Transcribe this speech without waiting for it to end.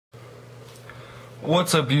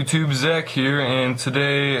What's up YouTube, Zack here, and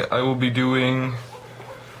today I will be doing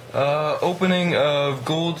opening of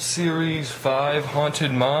Gold Series 5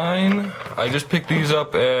 Haunted Mine. I just picked these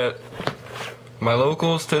up at my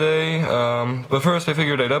locals today, but first I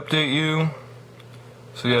figured I'd update you.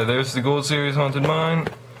 So yeah, there's the Gold Series Haunted Mine.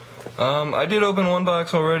 I did open one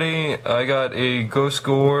box already. I got a Ghost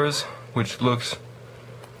Gores, which looks,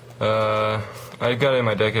 I got it in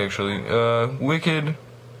my deck actually.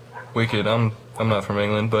 Wicked, I'm not from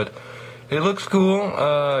England, but it looks cool.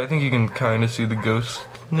 I think you can kind of see the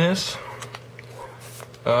ghostness.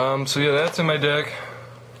 So yeah, that's in my deck.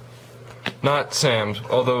 Not Sam's,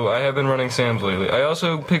 although I have been running Sam's lately. I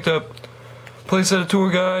also picked up a playset of tour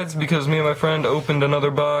guides because me and my friend opened another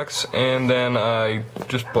box, and then I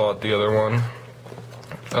just bought the other one.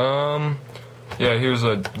 Yeah, here's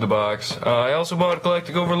the box. I also bought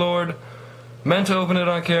Galactic Overlord. Meant to open it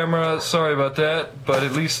on camera, sorry about that, but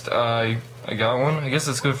at least I got one. I guess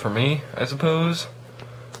it's good for me, I suppose.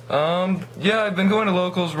 Yeah, I've been going to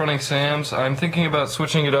locals running Sam's. I'm thinking about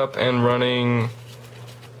switching it up and running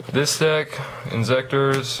this deck,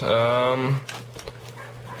 Inzectors,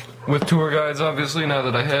 with tour guides, obviously, now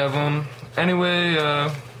that I have them. Anyway,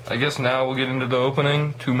 I guess now we'll get into the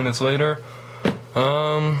opening, 2 minutes later.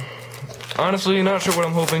 Honestly, not sure what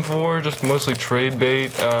I'm hoping for, just mostly trade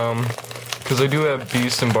bait, because I do have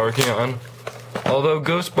Beast and Barkion. Although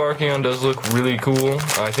Ghost Barkion does look really cool,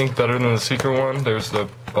 I think better than the Secret one. There's the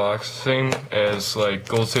box same as like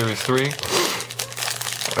Gold Series 3.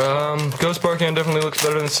 Ghost Barkion definitely looks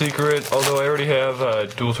better than Secret, although I already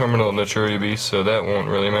have dual terminal Naturia Beast, so that won't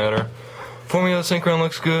really matter. Formula Synchron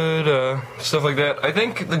looks good, stuff like that. I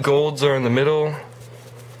think the golds are in the middle,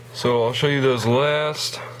 so I'll show you those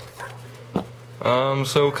last.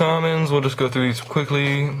 So commons, we'll just go through these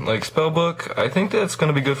quickly, like Spellbook. I think that's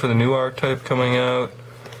going to be good for the new archetype coming out.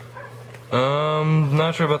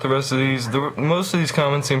 Not sure about the rest of these. Most of these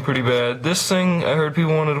commons seem pretty bad. This thing, I heard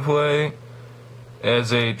people wanted to play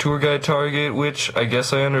as a tour guide target, which I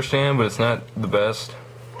guess I understand, but it's not the best.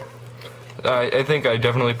 I think I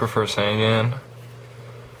definitely prefer Sangan.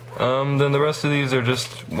 Then the rest of these are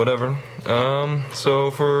just whatever. So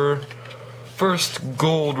for first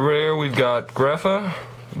gold rare, we've got Grapha.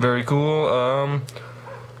 Very cool.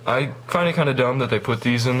 I find it kind of dumb that they put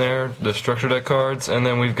these in there, the structure deck cards. And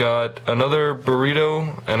then we've got another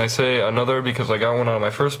burrito, and I say another because I got one on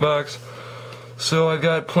my first box. So I've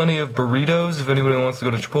got plenty of burritos if anybody wants to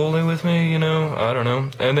go to Chipotle with me, you know, I don't know.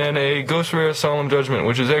 And then a Ghost Rare Solemn Judgment,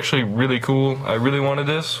 which is actually really cool. I really wanted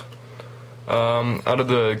this. Out of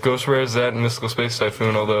the Ghost Rares, that and Mystical Space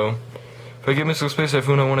Typhoon, although if I get Mystical Space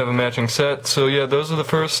Typhoon, I won't have a matching set. So yeah, those are the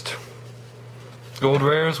first gold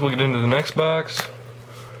rares. We'll get into the next box,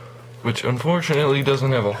 which unfortunately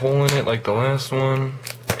doesn't have a hole in it like the last one.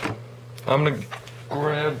 I'm gonna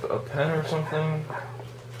grab a pen or something.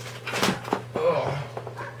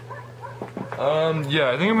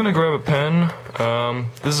 Yeah, I think I'm gonna grab a pen.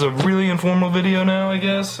 This is a really informal video now, I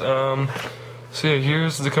guess. So yeah,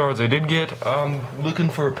 here's the cards I did get. I'm looking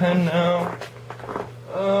for a pen now.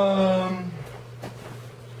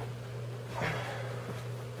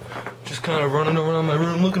 Just kind of running around my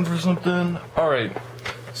room looking for something. Alright,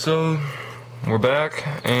 so we're back,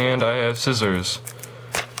 and I have scissors.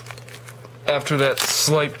 After that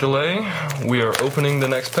slight delay, we are opening the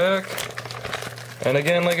next pack. And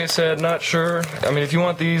again, like I said, not sure. I mean, if you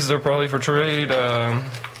want these, they're probably for trade. And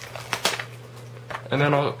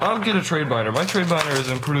then I'll get a trade binder. My trade binder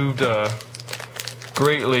has improved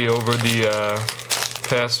greatly over the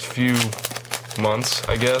past few months,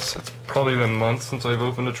 I guess. It's probably been months since I've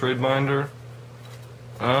opened a trade binder.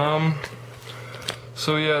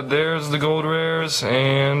 So yeah, there's the gold rares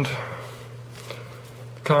and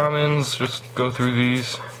commons. Just go through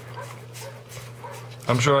these.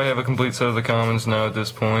 I'm sure I have a complete set of the commons now at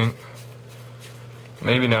this point.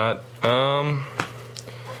 Maybe not.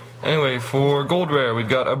 Anyway, for gold rare, we've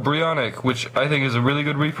got a Brionic, which I think is a really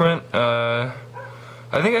good reprint. I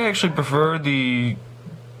think I actually prefer the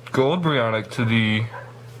gold Brionic to the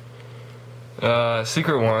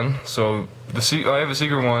secret one. So I have a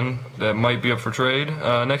secret one that might be up for trade.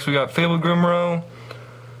 Next we got Fabled Grimrow.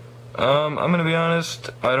 I'm gonna be honest,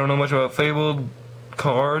 I don't know much about Fabled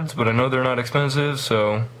cards, but I know they're not expensive,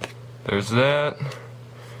 so there's that.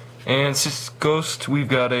 And Ghost, we've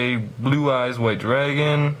got a Blue Eyes White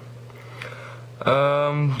Dragon.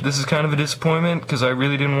 This is kind of a disappointment because I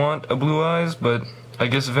really didn't want a Blue Eyes, but I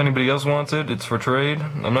guess if anybody else wants it, it's for trade.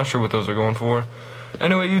 I'm not sure what those are going for.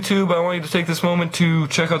 Anyway, YouTube, I want you to take this moment to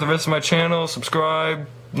check out the rest of my channel, subscribe,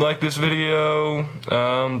 like this video.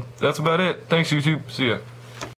 That's about it. Thanks, YouTube. See ya.